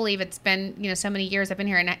can't believe it's been, so many years I've been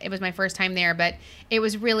here, and it was my first time there, but it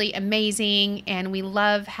was really amazing, and we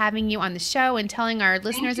love having you on the show and telling our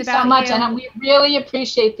listeners about you. Thank you so much, and we really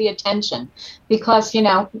appreciate the attention, because,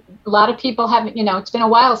 a lot of people haven't, it's been a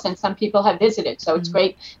while since some people have visited, so it's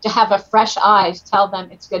great to have a fresh eyes tell them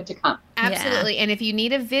it's good to come. Absolutely. Yeah. And if you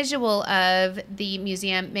need a visual of the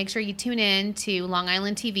museum, make sure you tune in to Long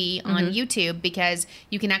Island TV on YouTube, because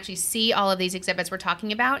you can actually see all of these exhibits we're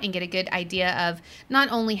talking about and get a good idea of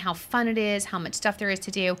not only how fun it is, how much stuff there is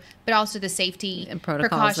to do, but also the safety and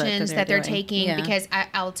precautions that they're taking. Yeah. Because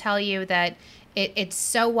I'll tell you that it's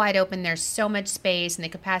so wide open. There's so much space, and the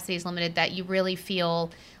capacity is limited, that you really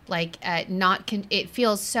feel like it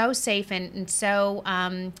feels so safe and so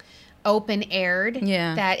open-aired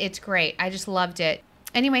that it's great. I just loved it.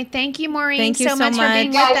 Anyway, thank you, Maureen. Thank you so much for being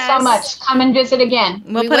with us. us. So much. Come and visit again.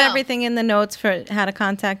 We'll put everything in the notes for how to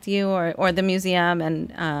contact you or the museum and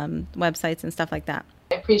websites and stuff like that.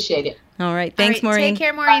 I appreciate it. All right. Thanks, Maureen. Take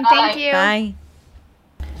care, Maureen. Bye. Thank you. Bye.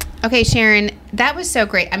 Okay, Sharon, that was so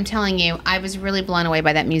great. I'm telling you, I was really blown away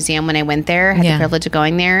by that museum when I went there. I had the privilege of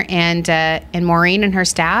going there, and Maureen and her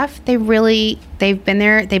staff, they've been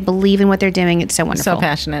there. They believe in what they're doing. It's so wonderful. So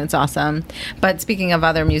passionate. It's awesome. But speaking of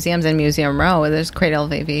other museums in Museum Row, there's Cradle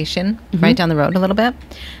of Aviation right down the road a little bit.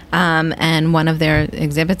 And one of their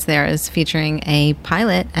exhibits there is featuring a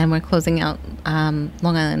pilot, and we're closing out Long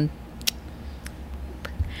Island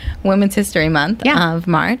Women's History Month of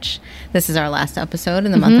March. This is our last episode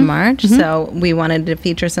in the month of March. So we wanted to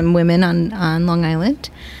feature some women on Long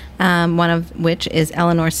Island, one of which is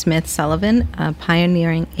Eleanor Smith Sullivan, a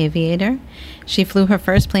pioneering aviator. She flew her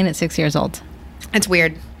first plane at 6 years old. It's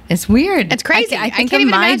weird. It's weird. It's crazy. I think can't of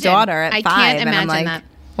even my imagine. daughter at 5, can't and I'm like, that.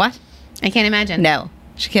 what? I can't imagine. No.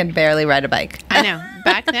 She can barely ride a bike. I know.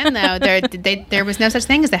 Back then, though, there was no such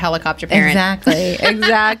thing as the helicopter parent.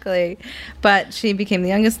 Exactly. But she became the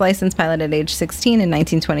youngest licensed pilot at age 16 in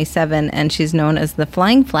 1927, and she's known as the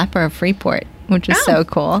Flying Flapper of Freeport, which is so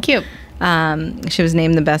cool. Cute. She was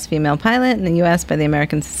named the best female pilot in the U.S. by the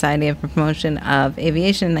American Society of Promotion of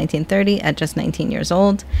Aviation in 1930 at just 19 years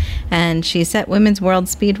old. And she set women's world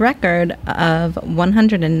speed record of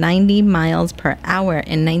 190 miles per hour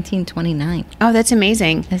in 1929. Oh, that's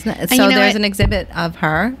amazing. Isn't it? So there's an exhibit of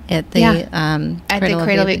her at the Cradle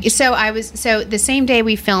of Aviation. So the same day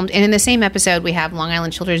we filmed, and in the same episode we have Long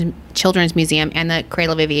Island Children's Museum and the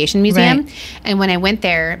Cradle of Aviation Museum. Right. And when I went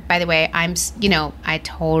there, by the way, I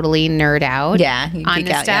totally nerd out on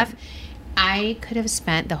this stuff. Yeah. I could have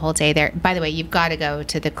spent the whole day there. By the way, you've got to go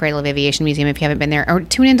to the Cradle of Aviation Museum if you haven't been there, or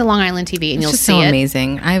tune into Long Island TV and you'll see it. It's so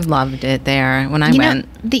amazing. I loved it there when I went.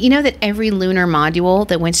 You know that every lunar module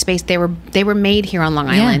that went to space, they were made here on Long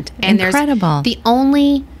Island. And incredible. There's the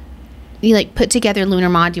only put together lunar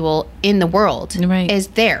module in the world is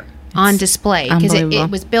there. on display because unbelievable.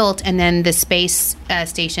 it was built and then the space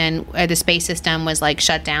station or the space system was like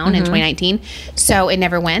shut down in 2019, so it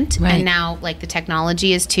never went. Right. And now like the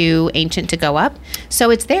technology is too ancient to go up, so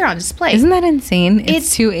it's there on display. Isn't that insane? It's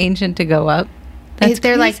It's- too ancient to go up. That's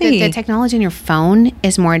They're like crazy. the technology in your phone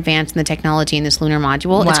is more advanced than the technology in this lunar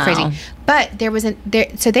module. It's Wow. crazy. But there was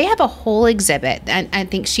so they have a whole exhibit, and I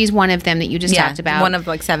think she's one of them that you just talked about. one of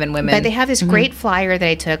like 7 women. But they have this great flyer that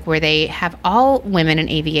I took where they have all women in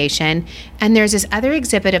aviation, and there's this other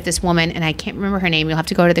exhibit of this woman, and I can't remember her name. You'll have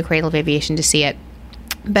to go to the Cradle of Aviation to see it.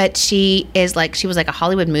 But she was like a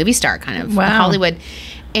Hollywood movie star, kind of. Wow. Hollywood.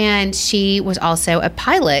 And she was also a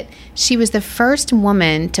pilot. She was the first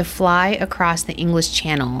woman to fly across the English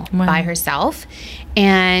Channel by herself.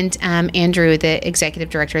 And Andrew, the executive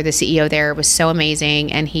director, the CEO there, was so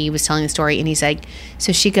amazing. And he was telling the story. And he's like,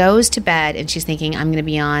 so she goes to bed and she's thinking, I'm going to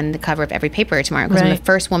be on the cover of every paper tomorrow because I'm Right. the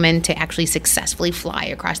first woman to actually successfully fly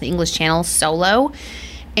across the English Channel solo.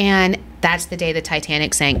 And that's the day the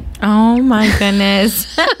Titanic sank. Oh my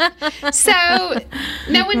goodness. So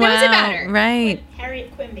no one knows about her. Right.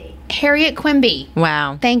 Harriet Quimby. Harriet Quimby.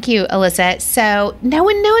 Wow. Thank you, Alyssa. So no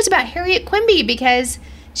one knows about Harriet Quimby because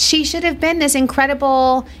she should have been this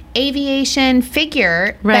incredible aviation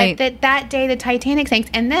figure. Right. But that day the Titanic sank,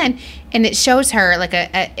 and it shows her like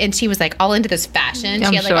and she was like all into this fashion. I'm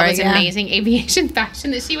She had like all sure, this yeah. amazing aviation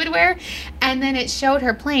fashion that she would wear. And then it showed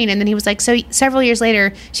her plane, and then he was like, so several years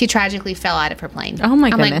later, she tragically fell out of her plane. Oh my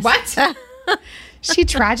I'm goodness. like, what? She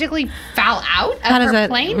tragically fell out of How does her that-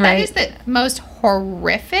 plane? right. That is the most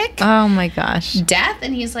horrific Oh my gosh. death.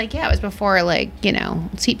 And he's like, yeah, it was before like,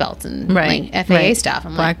 seatbelts and Right. like FAA right. stuff.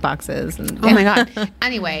 I'm Black like, boxes. And, oh my God.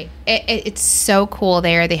 Anyway, it's so cool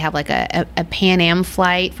there. They have like a Pan Am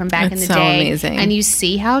flight from back in It's the so day. amazing. And you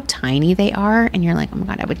see how tiny they are. And you're like, oh my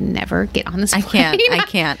God, I would never get on this I plane.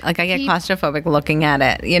 can't. Like I get He- claustrophobic looking at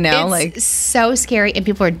it, you know? It's like so scary. And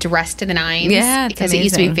people are dressed to the nines. Yeah, it's because it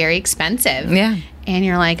used to be amazing. very expensive. Yeah. And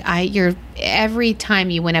you're like, you're every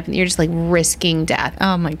time you went up, you're just like risking death.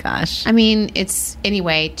 Oh my gosh. I mean,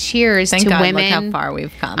 anyway, cheers Thank to God, women. look how far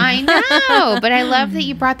we've come. I know, but I love that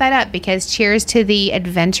you brought that up because cheers to the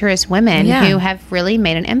adventurous women Yeah. who have really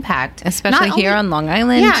made an impact. Especially Not here only- on Long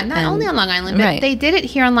Island. Yeah, not and- only on Long Island, but Right. they did it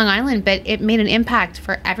here on Long Island, but it made an impact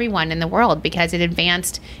for everyone in the world because it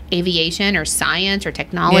advanced aviation or science or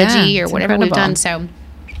technology Yeah, or it's whatever we've incredible. done. So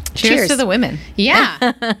Cheers to the women.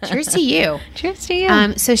 Yeah. Cheers to you. Cheers to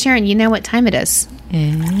you. So Sharon, you know what time it is?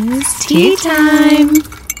 It's Tea time.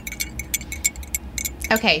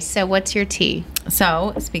 Okay, so what's your tea?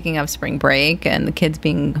 So, speaking of spring break and the kids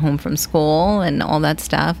being home from school and all that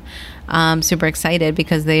stuff, I'm super excited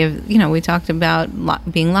because they've, we talked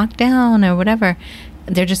about being locked down or whatever.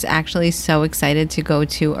 They're just actually so excited to go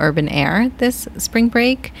to Urban Air this spring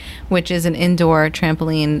break, which is an indoor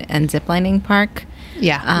trampoline and ziplining park.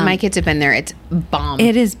 Yeah, my kids have been there. It's bomb.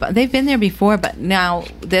 It is. They've been there before, but now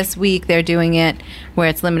this week they're doing it where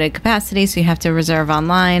it's limited capacity, so you have to reserve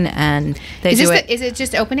online, and they do it. Is it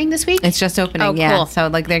just opening this week? It's just opening, Oh, yeah. cool. So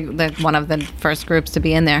like they're one of the first groups to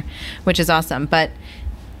be in there, which is awesome. But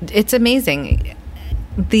it's amazing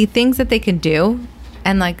the things that they can do,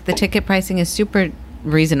 and like the ticket pricing is super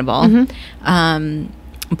reasonable. Mm-hmm.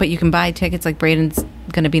 But you can buy tickets. Like Braden's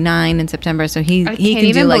going to be 9 in September, so he can't can do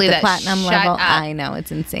even like believe the that. platinum Shut level. up. I know, it's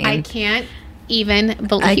insane. I can't even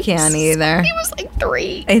believe. I can't either. He was like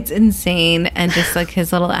 3. It's insane, and just like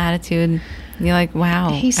his little attitude. You're like, wow,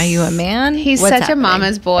 are you a man? He's What's such happening? a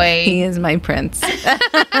mama's boy. He is my prince.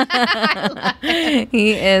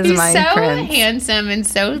 He is He's my so prince. handsome and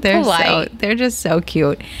so So polite. they're just so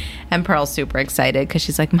cute. And Pearl's super excited because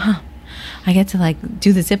she's like, Mom, I get to like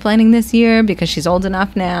do the zip lining this year because she's old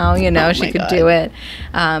enough now, she my could God. do it.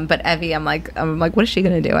 But Evie, I'm like, what is she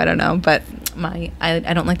gonna do? I don't know. But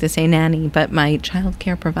I don't like to say nanny, but my child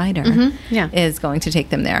care provider Yeah. is going to take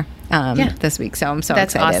them there this week. So I'm so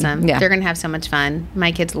That's excited. awesome. Yeah. They're going to have so much fun.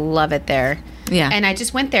 My kids love it there. Yeah. And I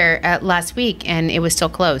just went there last week and it was still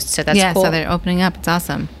closed. So that's yeah, cool. so they're opening up. It's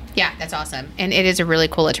awesome. Yeah, that's awesome. And it is a really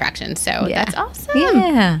cool attraction. So Yeah. that's awesome.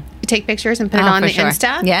 Yeah. You take pictures and put it Oh, on for the sure.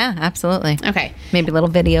 Insta? Yeah, absolutely. Okay. Maybe little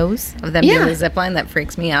videos of them Yeah. doing the zip line. That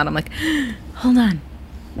freaks me out. I'm like, hold on.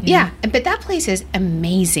 Yeah. But that place is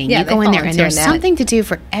amazing. Yeah, you they go in fall there and into there's a net. something to do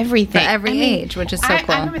for everything. For every age, which is so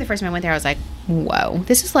cool. I remember the first time I went there, I was like, whoa,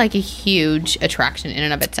 this is like a huge attraction in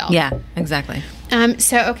and of itself. Yeah, exactly.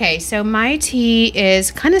 So my tea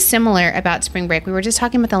is kind of similar about spring break. We were just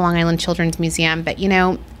talking about the Long Island Children's Museum, but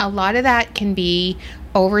a lot of that can be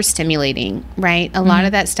overstimulating, right? A lot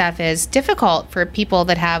of that stuff is difficult for people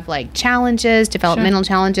that have like challenges, developmental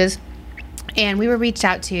challenges. And we were reached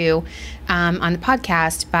out to on the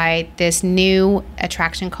podcast by this new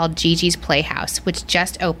attraction called Gigi's Playhouse, which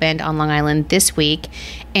just opened on Long Island this week.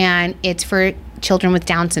 And it's for children with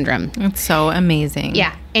Down syndrome. It's so amazing.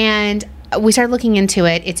 Yeah. And we started looking into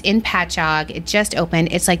it. It's in Patchogue. It just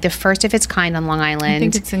opened. It's like the first of its kind on Long Island. I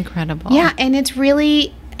think it's incredible. Yeah. And it's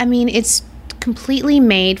really, I mean, it's completely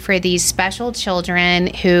made for these special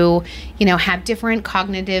children who, you know, have different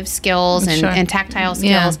cognitive skills and tactile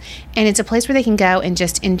skills. And it's a place where they can go and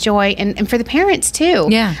just enjoy, and for the parents too.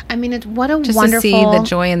 Yeah. I mean, it's what a just wonderful. to see the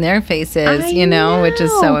joy in their faces, you know, which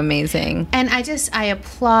is so amazing. And I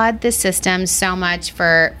applaud the system so much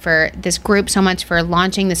for this group, so much for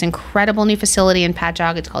launching this incredible new facility in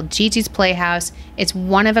Patchogue. It's called Gigi's Playhouse. It's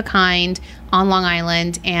one of a kind on Long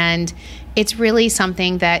Island, and it's really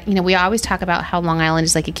something that, you know, we always talk about how Long Island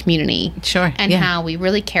is like a community. Sure. And how we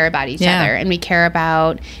really care about each other, and we care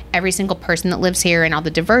about every single person that lives here and all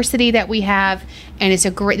the diversity that we have. And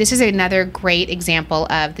this is another great example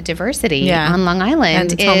of the diversity on Long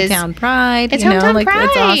Island. And it's hometown pride. It's hometown pride.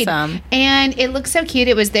 It's awesome. And it looks so cute.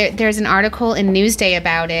 It was there's an article in Newsday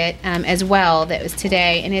about it as well that was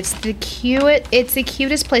today. And it's the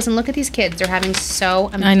cutest place. And look at these kids. They're having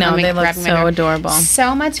I know, they look so adorable.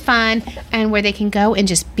 So much fun. And where they can go and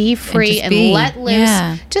just be free and let loose.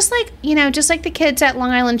 Yeah. Just like the kids at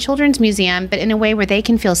Long Island Children's Museum, but in a way where they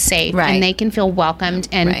can feel safe and they can feel welcomed,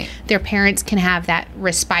 and their parents can have that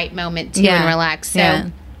respite moment too and relax.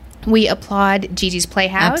 So we applaud Gigi's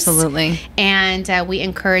Playhouse. Absolutely. And we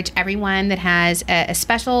encourage everyone that has a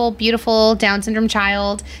special, beautiful Down syndrome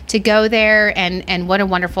child to go there, and what a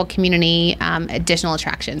wonderful community additional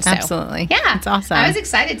attraction. So, absolutely. Yeah. It's awesome. I was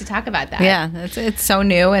excited to talk about that. Yeah. It's so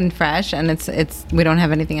new and fresh, and it's we don't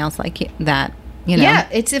have anything else like that. You know? Yeah,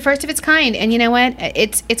 it's the first of its kind, and you know what?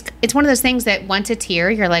 It's one of those things that once it's here,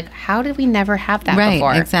 you're like, how did we never have that before?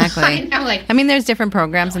 Right, exactly. I mean, there's different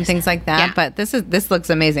programs and things like that, but this looks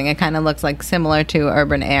amazing. It kind of looks like similar to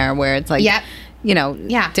Urban Air, where it's like, you know,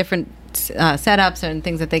 different setups and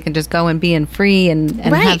things that they can just go and be in free and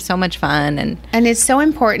have so much fun, and it's so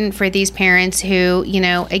important for these parents who, you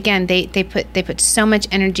know, again, they put so much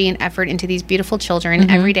energy and effort into these beautiful children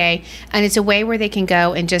every day, and it's a way where they can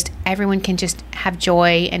go and just everyone can just have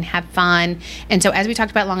joy and have fun. And so as we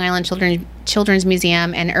talked about Long Island Children's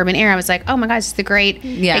Museum and Urban Air, I was like, oh my gosh, it's a great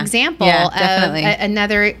example of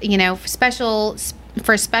another, you know, special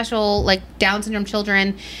like Down syndrome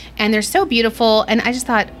children, and they're so beautiful. And I just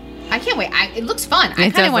thought, I can't wait. It looks fun. I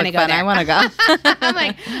kind of want to go there. I want to go. I'm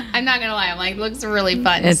like, I'm not going to lie. I'm like, it looks really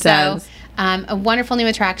fun. It does. A wonderful new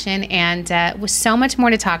attraction, and with so much more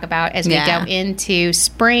to talk about as we go into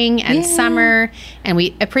spring and summer. And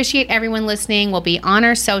we appreciate everyone listening. We'll be on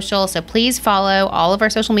our social, so please follow all of our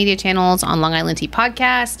social media channels on Long Island Tea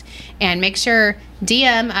Podcast, and make sure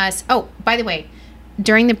DM us. Oh, by the way,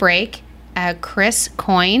 during the break, Chris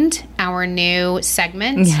coined our new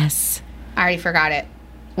segment. Yes. I already forgot it.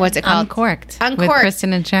 What's it called? Uncorked. With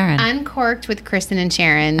Kristen and Sharon. Uncorked with Kristen and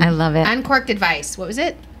Sharon. I love it. Uncorked advice. What was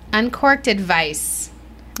it? Uncorked advice.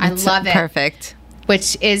 I love it. Perfect.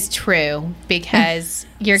 Which is true, because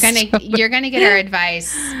you're gonna get our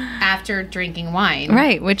advice after drinking wine,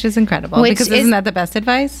 right? Which is incredible, because isn't that the best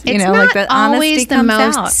advice? You know, like the always the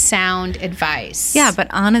most sound advice. Yeah, but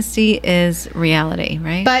honesty is reality,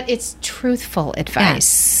 right? But it's truthful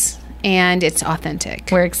advice. And it's authentic.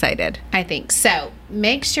 We're excited. I think. So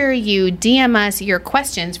make sure you DM us your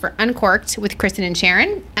questions for Uncorked with Kristen and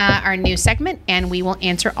Sharon, our new segment, and we will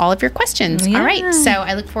answer all of your questions. Yeah. All right. So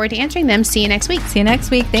I look forward to answering them. See you next week. See you next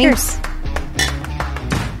week. Thanks. Cheers.